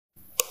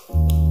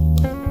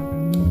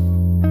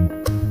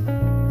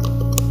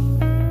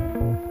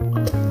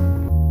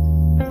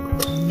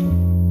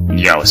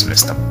Yo, it's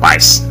Mr.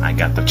 Bison. I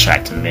got the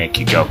track to make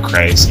you go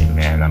crazy,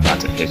 man. I'm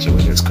about to hit you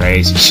with this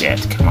crazy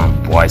shit. Come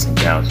on, boys and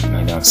girls. You're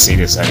not gonna see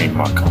this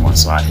anymore. Come on,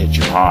 so I hit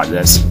you hard.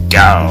 Let's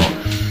go.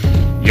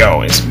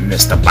 Yo, it's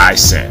Mr.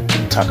 Bison.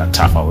 Talk a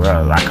tougher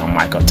word like a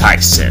Micheal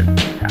Tyson.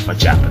 Half a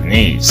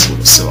Japanese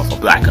with a soul for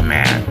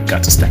Blackerman.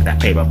 Got to stack that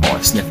paper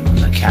boy, sniffing on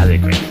the cali.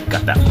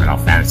 Got that final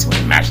fantasy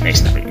with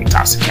imagination of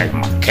intoxicating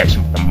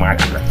modification with the mind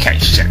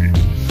application.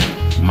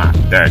 My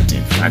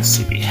 13th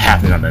fantasy be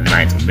happening on the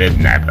 9th of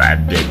midnight, but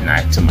at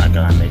midnight to my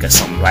gun make it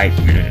some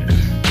lightning.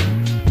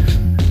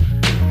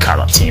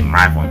 Call up Team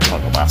Rival and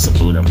talk about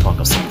sabuta and talk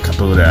of some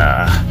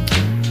kaboda.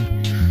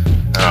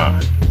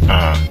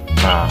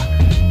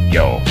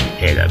 Yo,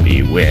 hater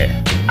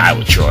beware. I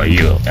will draw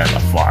you in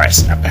the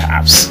forest and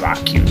perhaps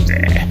lock you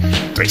there.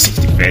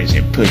 360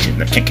 vision, pushing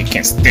the kick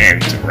against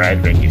stand to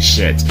right bring your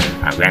shit.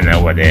 I ran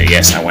over there,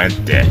 yes I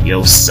went there.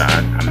 Yo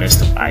son, I'm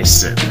Mr.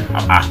 Bison.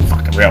 I'm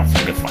fucking real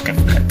fucking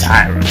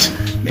tyrant.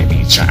 Maybe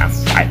you try and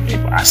fight me,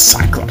 but I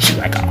Cyclops you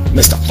like a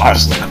Mr.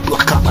 Forestlock.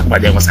 Look up like my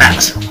name was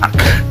assrock.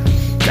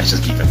 That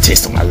just keep a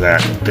taste of my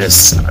lyrical biz,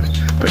 son.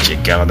 Put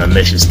your girl on the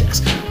mission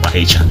desk while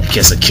he trying to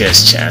kiss a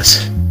kiss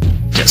chest.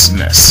 Just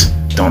miss.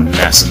 Don't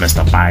mess with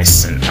Mr.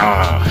 Bison.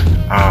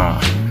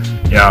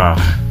 Yo,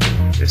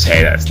 these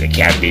haters, they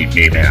can't beat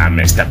me, man. I'm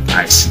Mr.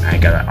 Bison. I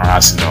got an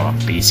arsenal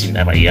of beats you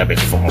never heard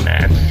before,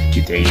 man.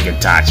 You think you can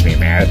touch me,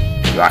 man?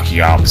 Lock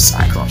you up,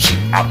 Cyclops. You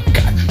up,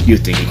 God. You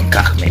think you can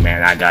cock me,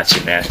 man? I got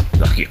you, man.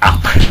 Lock you up,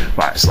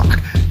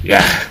 forestlock.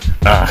 Yeah.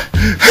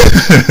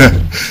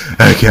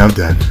 Okay, I'm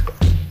done.